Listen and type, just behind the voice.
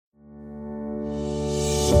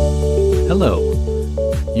Hello.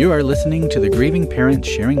 You are listening to the Grieving Parents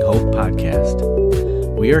Sharing Hope podcast.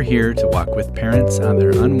 We are here to walk with parents on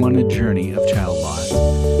their unwanted journey of child loss,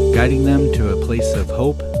 guiding them to a place of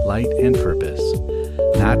hope, light, and purpose,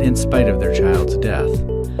 not in spite of their child's death,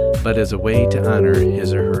 but as a way to honor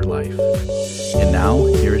his or her life. And now,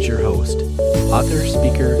 here is your host, author,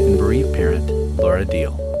 speaker, and bereaved parent, Laura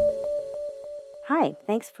Deal. Hi,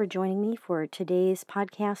 thanks for joining me for today's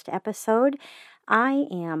podcast episode. I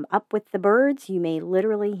am up with the birds. You may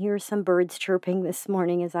literally hear some birds chirping this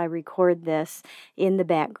morning as I record this in the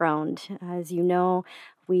background. As you know,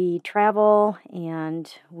 we travel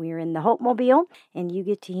and we're in the Hope Mobile, and you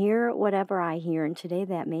get to hear whatever I hear. And today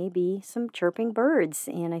that may be some chirping birds.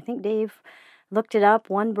 And I think Dave looked it up,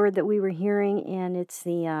 one bird that we were hearing, and it's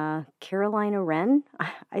the Carolina wren,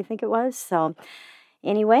 I think it was. So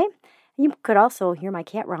anyway, you could also hear my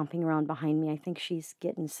cat romping around behind me. I think she's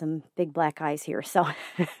getting some big black eyes here. So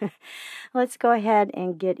let's go ahead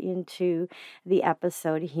and get into the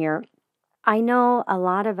episode here. I know a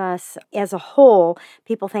lot of us as a whole,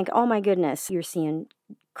 people think, oh my goodness, you're seeing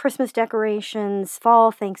Christmas decorations,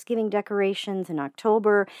 fall, Thanksgiving decorations in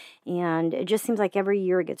October, and it just seems like every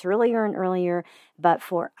year it gets earlier and earlier. But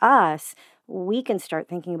for us, we can start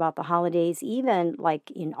thinking about the holidays even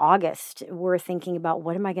like in August. We're thinking about,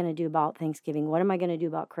 what am I going to do about Thanksgiving? What am I going to do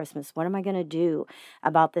about Christmas? What am I going to do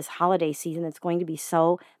about this holiday season that's going to be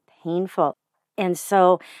so painful? And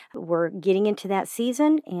so we're getting into that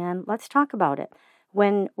season, and let's talk about it.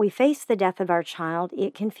 When we face the death of our child,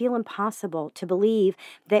 it can feel impossible to believe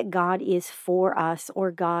that God is for us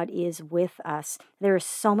or God is with us. There are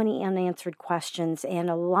so many unanswered questions, and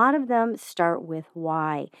a lot of them start with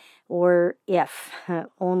why or if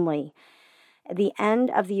only. The end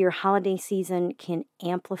of the year holiday season can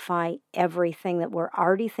amplify everything that we're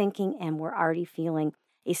already thinking and we're already feeling,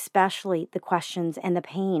 especially the questions and the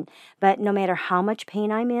pain. But no matter how much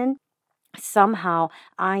pain I'm in, somehow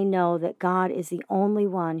I know that God is the only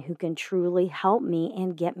one who can truly help me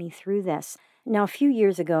and get me through this. Now, a few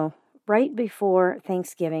years ago, right before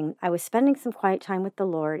Thanksgiving, I was spending some quiet time with the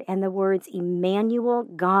Lord, and the words, Emmanuel,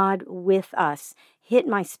 God with us, hit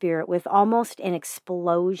my spirit with almost an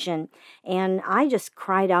explosion. And I just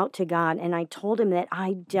cried out to God, and I told him that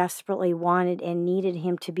I desperately wanted and needed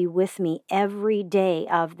him to be with me every day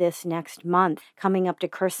of this next month coming up to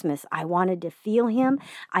Christmas. I wanted to feel him.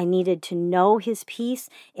 I needed to know his peace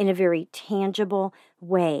in a very tangible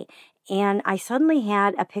way. And I suddenly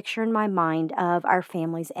had a picture in my mind of our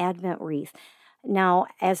family's Advent wreath. Now,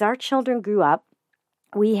 as our children grew up,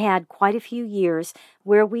 we had quite a few years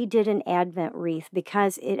where we did an Advent wreath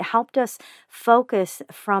because it helped us focus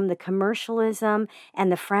from the commercialism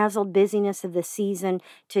and the frazzled busyness of the season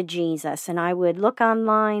to Jesus. And I would look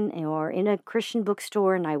online or in a Christian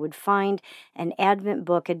bookstore, and I would find an Advent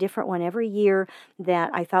book, a different one every year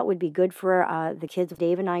that I thought would be good for the kids,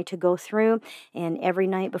 Dave and I, to go through. And every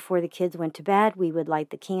night before the kids went to bed, we would light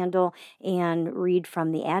the candle and read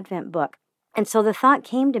from the Advent book. And so the thought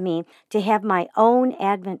came to me to have my own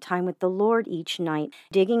Advent time with the Lord each night,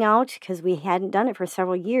 digging out, because we hadn't done it for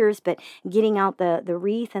several years, but getting out the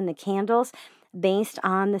wreath and the candles based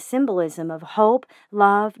on the symbolism of hope,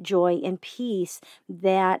 love, joy, and peace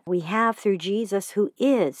that we have through Jesus, who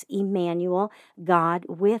is Emmanuel, God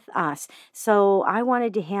with us. So I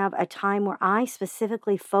wanted to have a time where I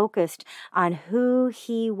specifically focused on who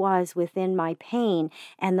he was within my pain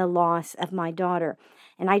and the loss of my daughter.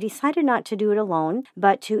 And I decided not to do it alone,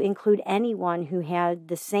 but to include anyone who had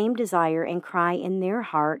the same desire and cry in their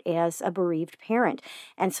heart as a bereaved parent.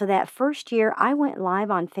 And so that first year, I went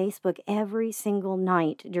live on Facebook every single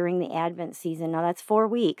night during the Advent season. Now that's 4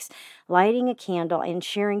 weeks, lighting a candle and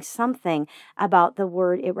sharing something about the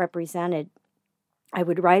word it represented. I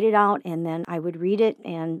would write it out, and then I would read it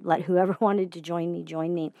and let whoever wanted to join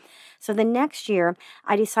me. So the next year,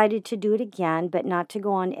 I decided to do it again, but not to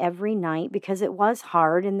go on every night because it was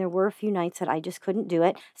hard, and there were a few nights that I just couldn't do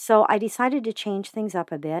it. So I decided to change things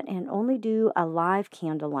up a bit and only do a live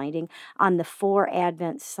candle lighting on the 4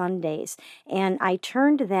 Advent Sundays. And I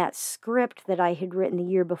turned that script that I had written the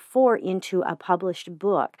year before into a published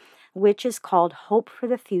book, which is called Hope for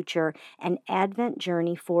the Future, an Advent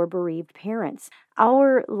Journey for Bereaved Parents.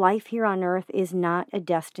 Our life here on earth is not a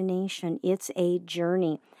destination, it's a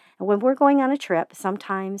journey. When we're going on a trip,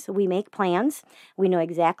 sometimes we make plans. We know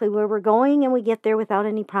exactly where we're going, and we get there without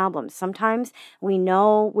any problems. Sometimes we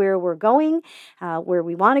know where we're going, where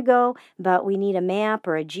we want to go, but we need a map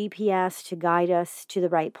or a GPS to guide us to the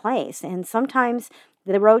right place. And sometimes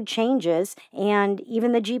the road changes, and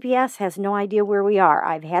even the GPS has no idea where we are.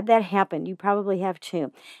 I've had that happen. You probably have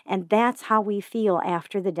too. And that's how we feel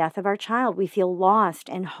after the death of our child. We feel lost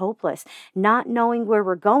and hopeless, not knowing where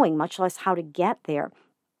we're going, much less how to get there.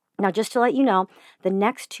 Now, just to let you know, the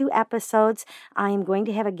next 2 episodes, I am going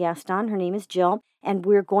to have a guest on. Her name is Jill, and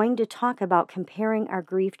we're going to talk about comparing our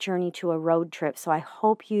grief journey to a road trip. So I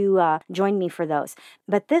hope you join me for those.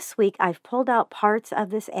 But this week, I've pulled out parts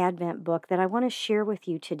of this Advent book that I want to share with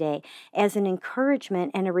you today as an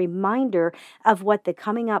encouragement and a reminder of what the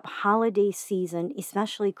coming up holiday season,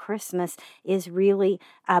 especially Christmas, is really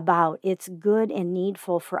about. It's good and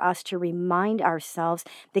needful for us to remind ourselves,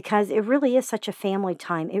 because it really is such a family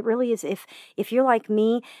time. It really is. If you're like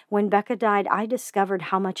me, when Becca died, I discovered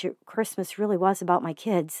how much Christmas really was about my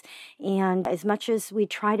kids. And as much as we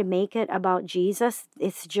try to make it about Jesus,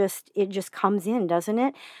 it just comes in, doesn't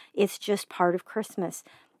it? It's just part of Christmas.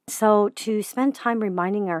 So to spend time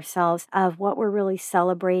reminding ourselves of what we're really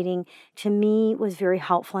celebrating, to me, was very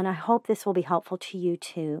helpful, and I hope this will be helpful to you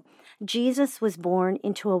too. Jesus was born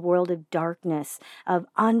into a world of darkness, of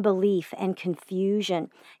unbelief and confusion.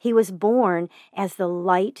 He was born as the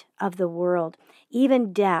light of the world.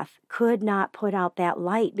 Even death could not put out that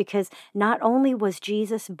light, because not only was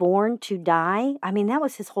Jesus born to die, I mean, that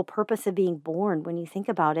was his whole purpose of being born when you think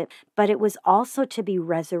about it, but it was also to be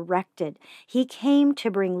resurrected. He came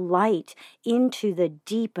to bring light into the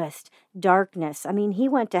deepest darkness. I mean, he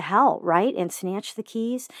went to hell, right, and snatched the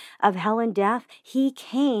keys of hell and death. He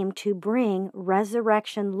came to bring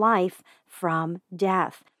resurrection life from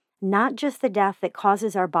death. Not just the death that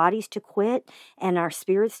causes our bodies to quit and our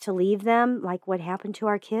spirits to leave them, like what happened to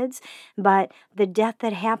our kids, but the death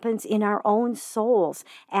that happens in our own souls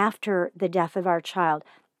after the death of our child.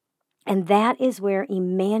 And that is where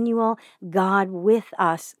Emmanuel, God with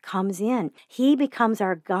us, comes in. He becomes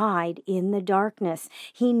our guide in the darkness.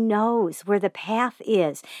 He knows where the path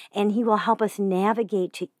is, and he will help us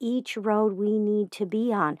navigate to each road we need to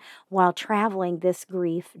be on while traveling this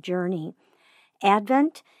grief journey.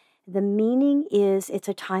 Advent, the meaning is it's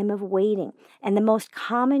a time of waiting. And the most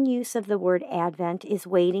common use of the word Advent is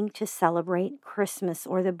waiting to celebrate Christmas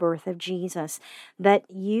or the birth of Jesus. But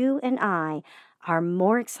you and I are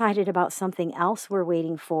more excited about something else we're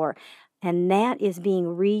waiting for, and that is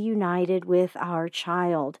being reunited with our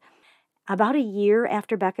child. About a year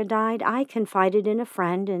after Becca died, I confided in a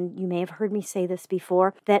friend, and you may have heard me say this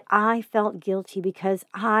before, that I felt guilty because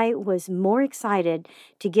I was more excited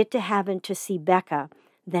to get to heaven to see Becca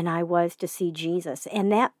than I was to see Jesus.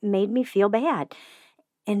 And that made me feel bad.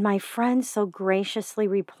 And my friend so graciously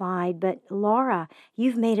replied, "But Laura,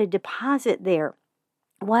 you've made a deposit there."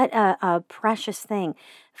 What a precious thing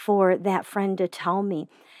for that friend to tell me.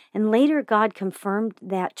 And later, God confirmed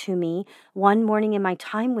that to me. One morning in my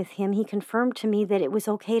time with him, he confirmed to me that it was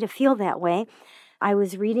okay to feel that way. I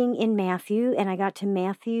was reading in Matthew, and I got to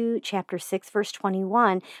Matthew chapter 6, verse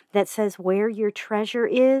 21, that says, "Where your treasure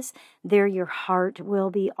is, there your heart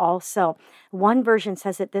will be also." One version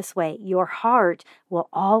says it this way: "Your heart will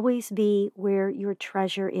always be where your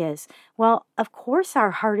treasure is." Well, of course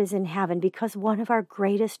our heart is in heaven, because one of our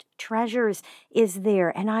greatest treasures is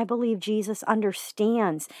there. And I believe Jesus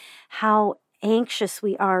understands how anxious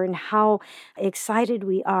we are and how excited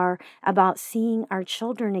we are about seeing our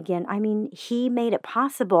children again. I mean, he made it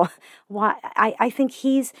possible. Why? I think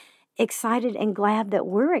he's excited and glad that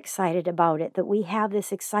we're excited about it, that we have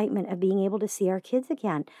this excitement of being able to see our kids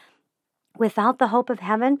again. Without the hope of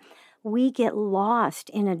heaven, we get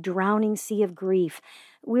lost in a drowning sea of grief.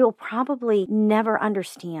 We will probably never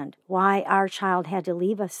understand why our child had to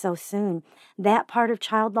leave us so soon. That part of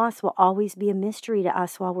child loss will always be a mystery to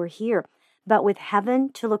us while we're here. But with heaven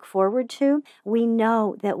to look forward to, we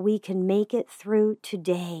know that we can make it through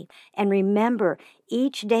today. And remember,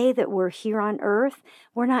 each day that we're here on earth,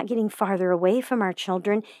 we're not getting farther away from our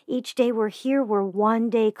children. Each day we're here, we're one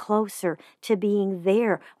day closer to being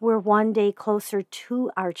there. We're one day closer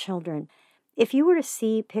to our children. If you were to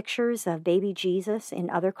see pictures of baby Jesus in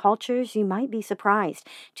other cultures, you might be surprised.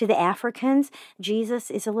 To the Africans,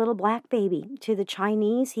 Jesus is a little black baby. To the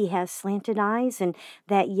Chinese, he has slanted eyes and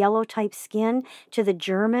that yellow type skin. To the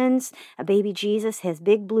Germans, a baby Jesus has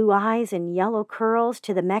big blue eyes and yellow curls.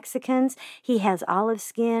 To the Mexicans, he has olive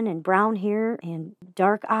skin and brown hair and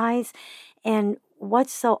dark eyes. And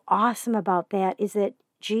what's so awesome about that is that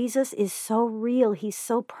Jesus is so real, he's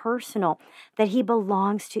so personal, that he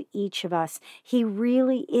belongs to each of us. He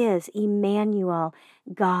really is Emmanuel,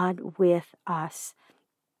 God with us.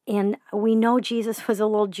 And we know Jesus was a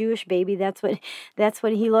little Jewish baby. That's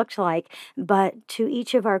what he looked like. But to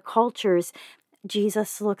each of our cultures,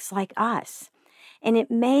 Jesus looks like us. And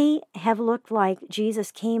it may have looked like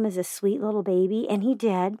Jesus came as a sweet little baby, and he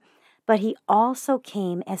did, but he also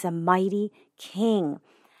came as a mighty king.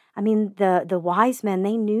 I mean, the wise men,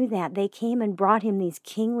 they knew that. They came and brought him these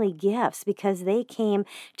kingly gifts because they came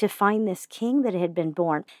to find this king that had been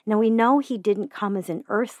born. Now, we know he didn't come as an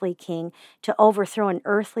earthly king to overthrow an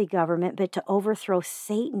earthly government, but to overthrow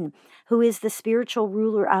Satan, who is the spiritual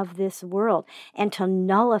ruler of this world, and to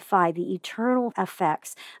nullify the eternal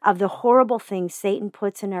effects of the horrible things Satan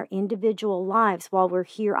puts in our individual lives while we're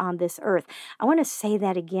here on this earth. I want to say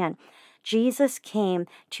that again. Jesus came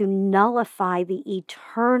to nullify the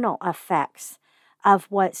eternal effects of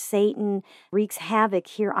what Satan wreaks havoc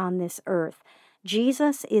here on this earth.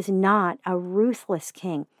 Jesus is not a ruthless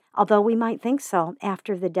king, although we might think so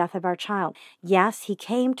after the death of our child. Yes, he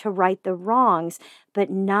came to right the wrongs,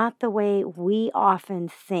 but not the way we often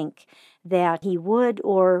think that he would,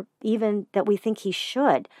 or even that we think he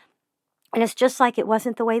should. And it's just like it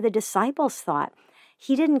wasn't the way the disciples thought.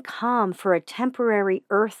 He didn't come for a temporary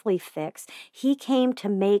earthly fix. He came to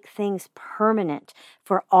make things permanent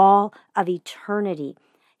for all of eternity.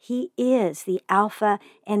 He is the Alpha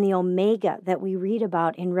and the Omega that we read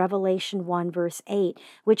about in Revelation 1 verse 8,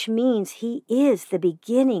 which means he is the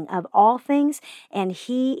beginning of all things and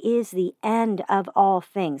he is the end of all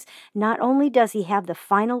things. Not only does he have the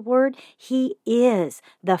final word, he is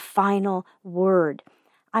the final word.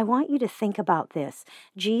 I want you to think about this.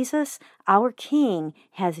 Jesus, our King,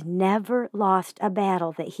 has never lost a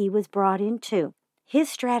battle that he was brought into. His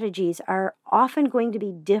strategies are often going to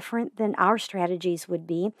be different than our strategies would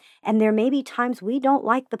be, and there may be times we don't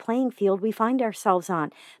like the playing field we find ourselves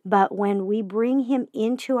on. But when we bring him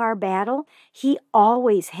into our battle, he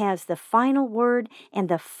always has the final word and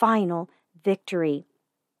the final victory.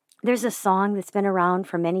 There's a song that's been around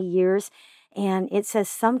for many years, and it says,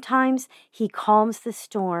 sometimes he calms the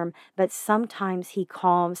storm, but sometimes he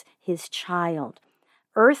calms his child.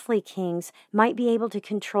 Earthly kings might be able to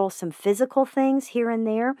control some physical things here and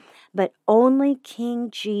there, but only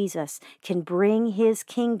King Jesus can bring his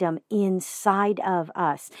kingdom inside of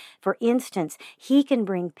us. For instance, he can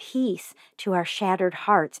bring peace to our shattered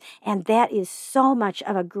hearts, and that is so much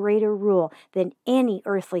of a greater rule than any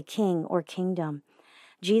earthly king or kingdom.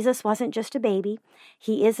 Jesus wasn't just a baby.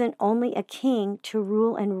 He isn't only a king to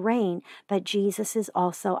rule and reign, but Jesus is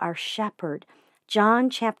also our shepherd. John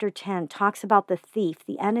chapter 10 talks about the thief,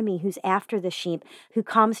 the enemy who's after the sheep, who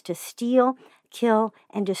comes to steal, kill,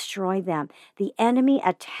 and destroy them. The enemy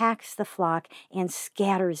attacks the flock and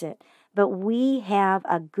scatters it. But we have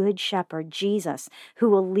a good shepherd, Jesus,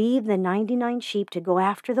 who will leave the 99 sheep to go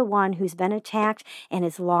after the one who's been attacked and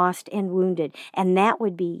is lost and wounded. And that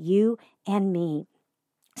would be you and me.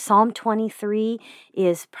 Psalm 23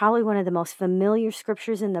 is probably one of the most familiar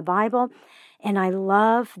scriptures in the Bible, and I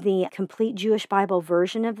love the complete Jewish Bible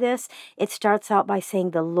version of this. It starts out by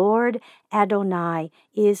saying, "The Lord Adonai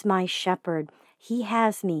is my shepherd. He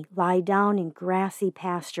has me lie down in grassy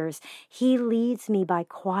pastures. He leads me by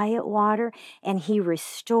quiet water, and he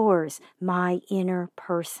restores my inner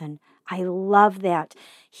person." I love that.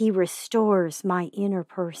 He restores my inner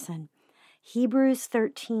person. Hebrews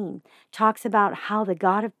 13 talks about how the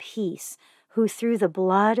God of peace, who through the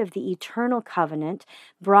blood of the eternal covenant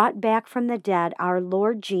brought back from the dead our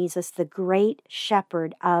Lord Jesus, the great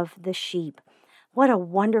shepherd of the sheep. What a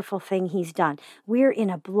wonderful thing he's done. We're in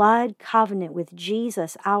a blood covenant with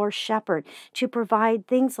Jesus, our shepherd, to provide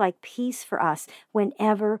things like peace for us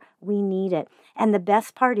whenever we need it. And the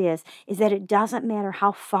best part is that it doesn't matter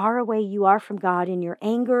how far away you are from God in your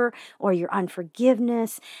anger or your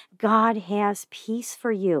unforgiveness, God has peace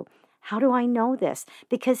for you. How do I know this?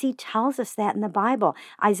 Because he tells us that in the Bible.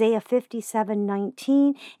 Isaiah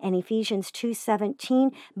 57:19 and Ephesians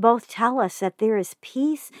 2:17 both tell us that there is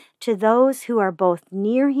peace to those who are both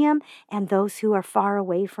near him and those who are far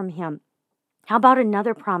away from him. How about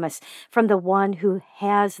another promise from the one who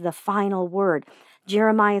has the final word?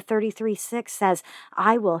 Jeremiah 33:6 says,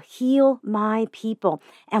 "I will heal my people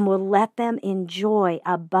and will let them enjoy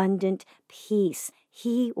abundant peace."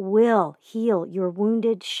 He will heal your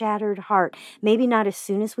wounded, shattered heart. Maybe not as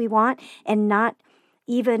soon as we want, and not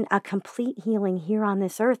even a complete healing here on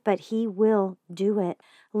this earth, but he will do it.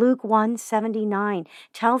 Luke 1:79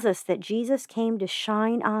 tells us that Jesus came to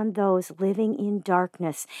shine on those living in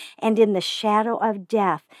darkness and in the shadow of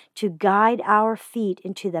death, to guide our feet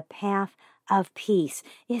into the path of peace.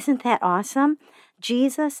 Isn't that awesome?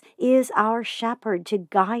 Jesus is our shepherd to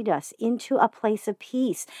guide us into a place of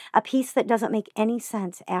peace, a peace that doesn't make any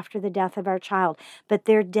sense after the death of our child. But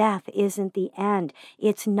their death isn't the end.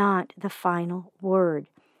 It's not the final word.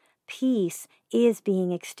 peace is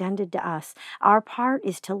being extended to us. Our part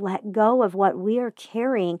is to let go of what we are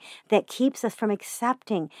carrying that keeps us from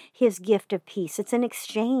accepting His gift of peace. It's an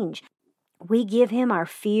exchange. We give Him our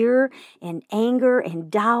fear and anger and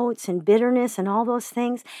doubts and bitterness and all those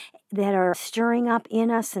things that are stirring up in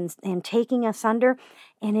us and taking us under.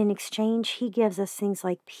 And in exchange, He gives us things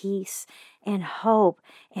like peace and hope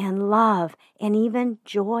and love and even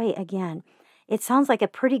joy again. It sounds like a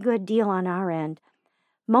pretty good deal on our end.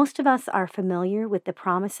 Most of us are familiar with the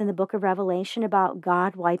promise in the book of Revelation about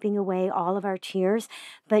God wiping away all of our tears,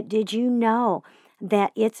 but did you know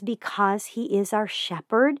that it's because He is our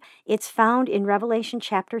shepherd? It's found in Revelation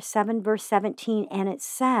chapter 7, verse 17, and it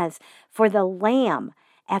says, "For the Lamb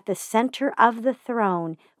at the center of the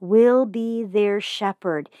throne will be their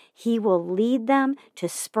shepherd. He will lead them to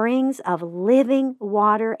springs of living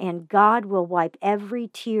water, and God will wipe every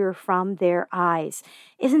tear from their eyes."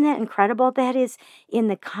 Isn't that incredible? That is in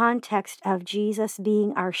the context of Jesus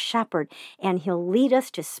being our shepherd, and He'll lead us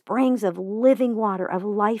to springs of living water, of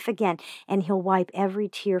life again, and He'll wipe every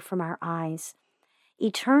tear from our eyes.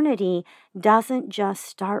 Eternity doesn't just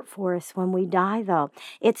start for us when we die, though.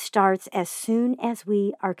 It starts as soon as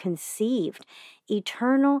we are conceived.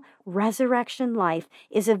 Eternal resurrection life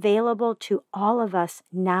is available to all of us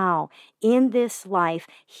now, in this life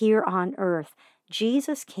here on earth.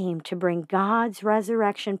 Jesus came to bring God's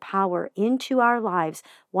resurrection power into our lives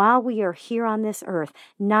while we are here on this earth,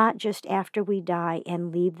 not just after we die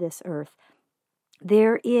and leave this earth.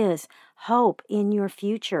 There is hope in your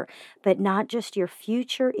future, but not just your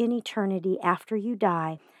future in eternity after you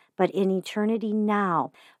die, but in eternity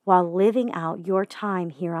now while living out your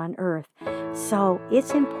time here on earth. So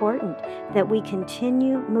it's important that we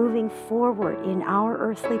continue moving forward in our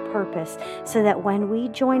earthly purpose so that when we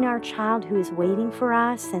join our child who is waiting for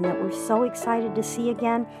us and that we're so excited to see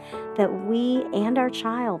again, that we and our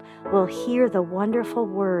child will hear the wonderful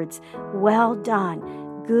words, "Well done,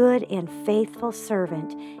 good and faithful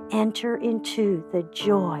servant, enter into the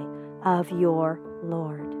joy of your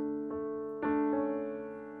Lord."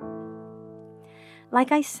 Like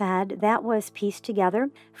I said, that was pieced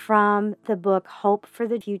together from the book Hope for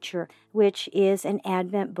the Future, which is an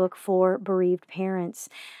Advent book for bereaved parents.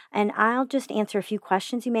 And I'll just answer a few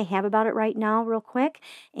questions you may have about it right now real quick.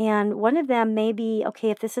 And one of them may be, okay,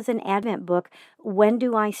 if this is an Advent book, when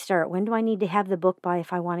do I start? When do I need to have the book by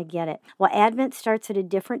if I want to get it? Well, Advent starts at a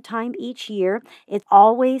different time each year. It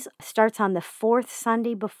always starts on the fourth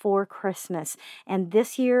Sunday before Christmas. And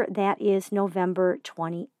this year, that is November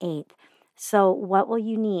 28th. So what will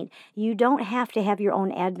you need? You don't have to have your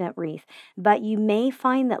own Advent wreath, but you may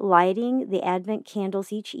find that lighting the Advent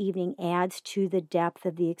candles each evening adds to the depth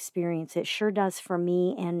of the experience. It sure does for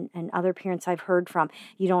me and other parents I've heard from.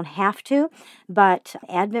 You don't have to, but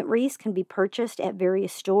Advent wreaths can be purchased at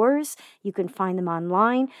various stores. You can find them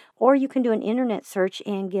online, or you can do an internet search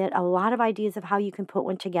and get a lot of ideas of how you can put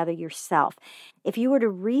one together yourself. If you were to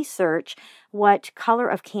research what color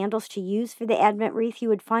of candles to use for the Advent wreath, you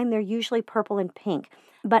would find they're usually purple and pink.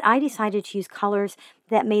 But I decided to use colors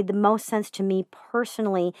that made the most sense to me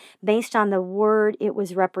personally based on the word it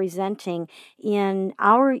was representing in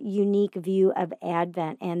our unique view of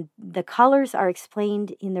Advent. And the colors are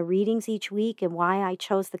explained in the readings each week and why I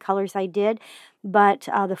chose the colors I did. But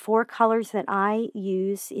the four colors that I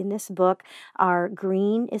use in this book are: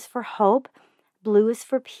 green is for hope, blue is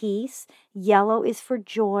for peace, yellow is for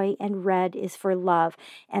joy, and red is for love.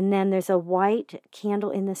 And then there's a white candle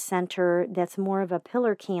in the center that's more of a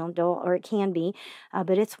pillar candle, or it can be,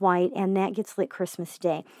 but it's white, and that gets lit Christmas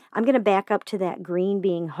Day. I'm going to back up to that green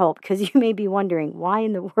being hope, because you may be wondering, why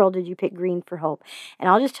in the world did you pick green for hope? And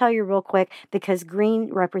I'll just tell you real quick, because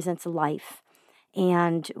green represents life.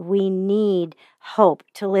 And we need hope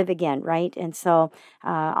to live again, right? And so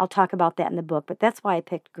I'll talk about that in the book, but that's why I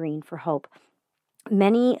picked green for hope.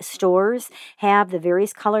 Many stores have the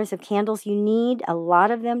various colors of candles you need. A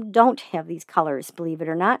lot of them don't have these colors, believe it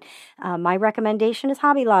or not. My recommendation is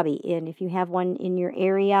Hobby Lobby, and if you have one in your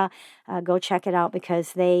area, go check it out,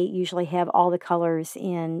 because they usually have all the colors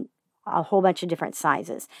in a whole bunch of different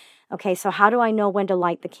sizes. Okay, so how do I know when to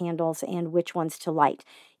light the candles and which ones to light?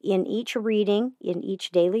 In each reading, in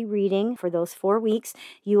each daily reading for those 4 weeks,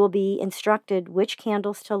 you will be instructed which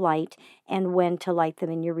candles to light and when to light them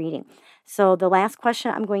in your reading. So the last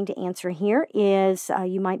question I'm going to answer here is,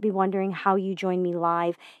 you might be wondering how you join me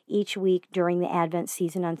live each week during the Advent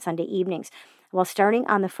season on Sunday evenings. Well, starting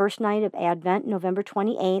on the first night of Advent, November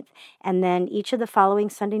 28th, and then each of the following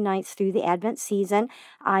Sunday nights through the Advent season,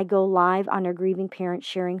 I go live on our Grieving Parents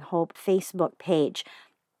Sharing Hope Facebook page.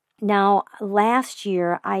 Now, last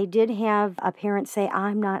year, I did have a parent say,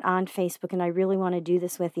 I'm not on Facebook and I really want to do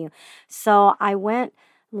this with you. So I went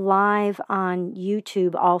live on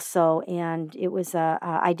YouTube also, and it was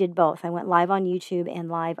I did both. I went live on YouTube and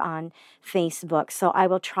live on Facebook. So I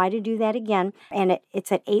will try to do that again, and it's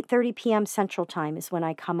at 8:30 p.m. Central Time is when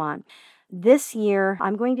I come on. This year,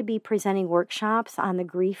 I'm going to be presenting workshops on the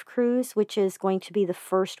Grief Cruise, which is going to be the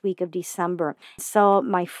first week of December. So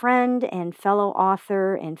my friend and fellow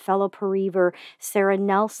author and fellow bereaver, Sarah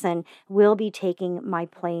Nelson, will be taking my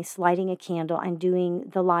place, lighting a candle and doing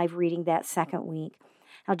the live reading that second week.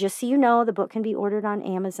 Now, just so you know, the book can be ordered on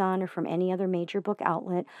Amazon or from any other major book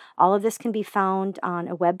outlet. All of this can be found on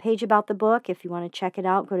a webpage about the book. If you want to check it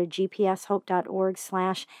out, go to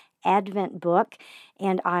gpshope.org/Advent book,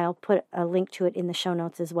 and I'll put a link to it in the show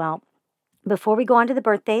notes as well. Before we go on to the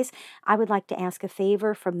birthdays, I would like to ask a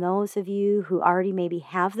favor from those of you who already maybe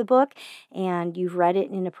have the book and you've read it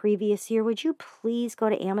in a previous year. Would you please go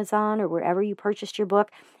to Amazon or wherever you purchased your book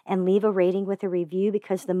and leave a rating with a review?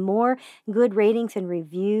 Because the more good ratings and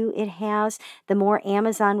review it has, the more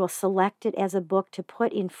Amazon will select it as a book to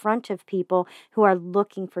put in front of people who are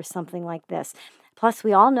looking for something like this. Plus,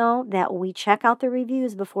 we all know that we check out the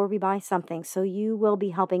reviews before we buy something, so you will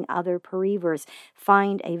be helping other bereavers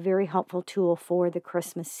find a very helpful tool for the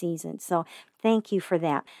Christmas season. So thank you for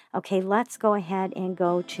that. Okay, let's go ahead and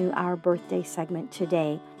go to our birthday segment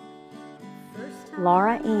today.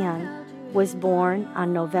 Laura Ann was born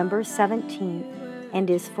on November 17th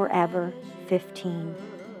and is forever 15.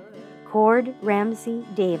 Cord Ramsey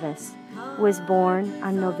Davis was born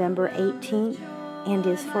on November 18th and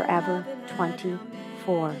is forever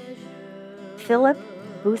 24. Philip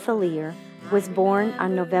Bouthalier was born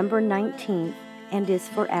on November 19th and is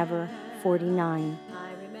forever 49.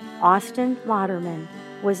 Austin Lauderman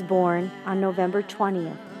was born on November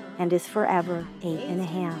 20th and is forever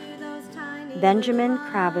 8.5. Benjamin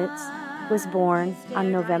Kravitz was born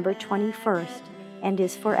on November 21st and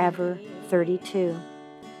is forever 32.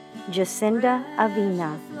 Jacinda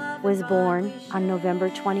Avina was born on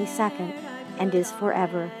November 22nd and is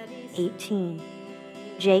forever 18.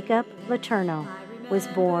 Jacob Letourneau was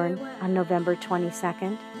born on November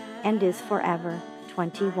 22nd and is forever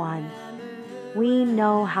 21. We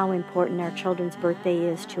know how important our children's birthday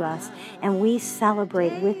is to us, and we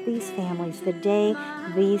celebrate with these families the day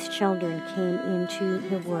these children came into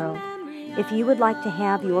the world. If you would like to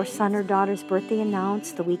have your son or daughter's birthday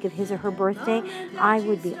announced the week of his or her birthday, I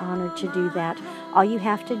would be honored to do that. All you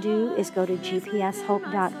have to do is go to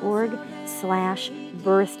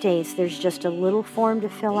gpshope.org/birthdays. There's just a little form to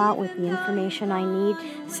fill out with the information I need.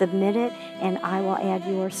 Submit it, and I will add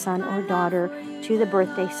your son or daughter to the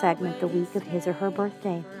birthday segment the week of his or her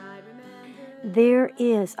birthday. There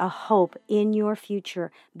is a hope in your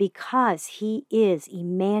future because He is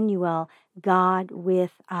Emmanuel, God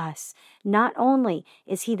with us. Not only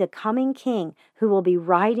is He the coming King who will be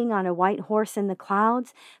riding on a white horse in the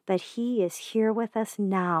clouds, but He is here with us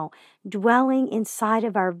now, dwelling inside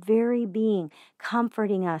of our very being,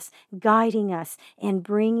 comforting us, guiding us, and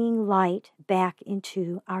bringing light back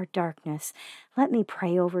into our darkness. Let me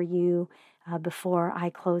pray over you before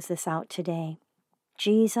I close this out today.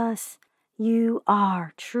 Jesus, You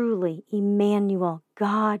are truly Emmanuel,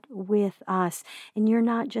 God with us. And You're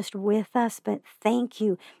not just with us, but thank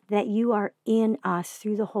You that You are in us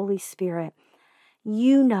through the Holy Spirit.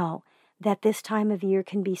 You know that this time of year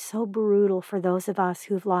can be so brutal for those of us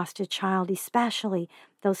who've lost a child, especially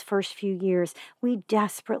those first few years. We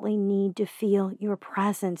desperately need to feel Your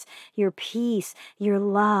presence, Your peace, Your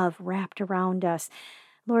love wrapped around us.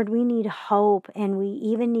 Lord, we need hope, and we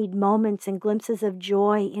even need moments and glimpses of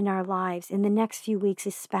joy in our lives, in the next few weeks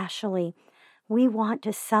especially. We want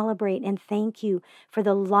to celebrate and thank You for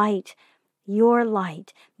the light, Your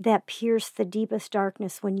light, that pierced the deepest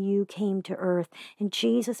darkness when You came to earth. And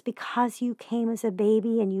Jesus, because You came as a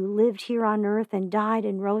baby and You lived here on earth and died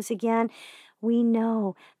and rose again, we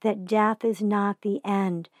know that death is not the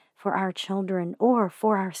end for our children or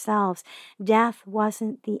for ourselves. Death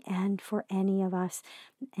wasn't the end for any of us.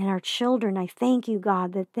 And our children, I thank You,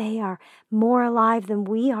 God, that they are more alive than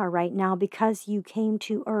we are right now because You came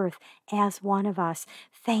to earth as one of us.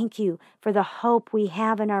 Thank You for the hope we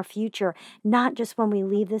have in our future, not just when we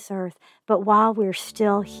leave this earth, but while we're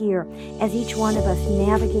still here, as each one of us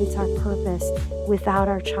navigates our purpose without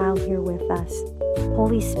our child here with us.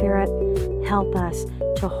 Holy Spirit, help us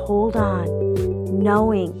to hold on,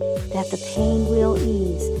 knowing that the pain will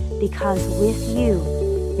ease, because with You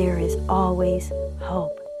there is always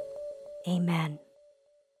hope. Amen.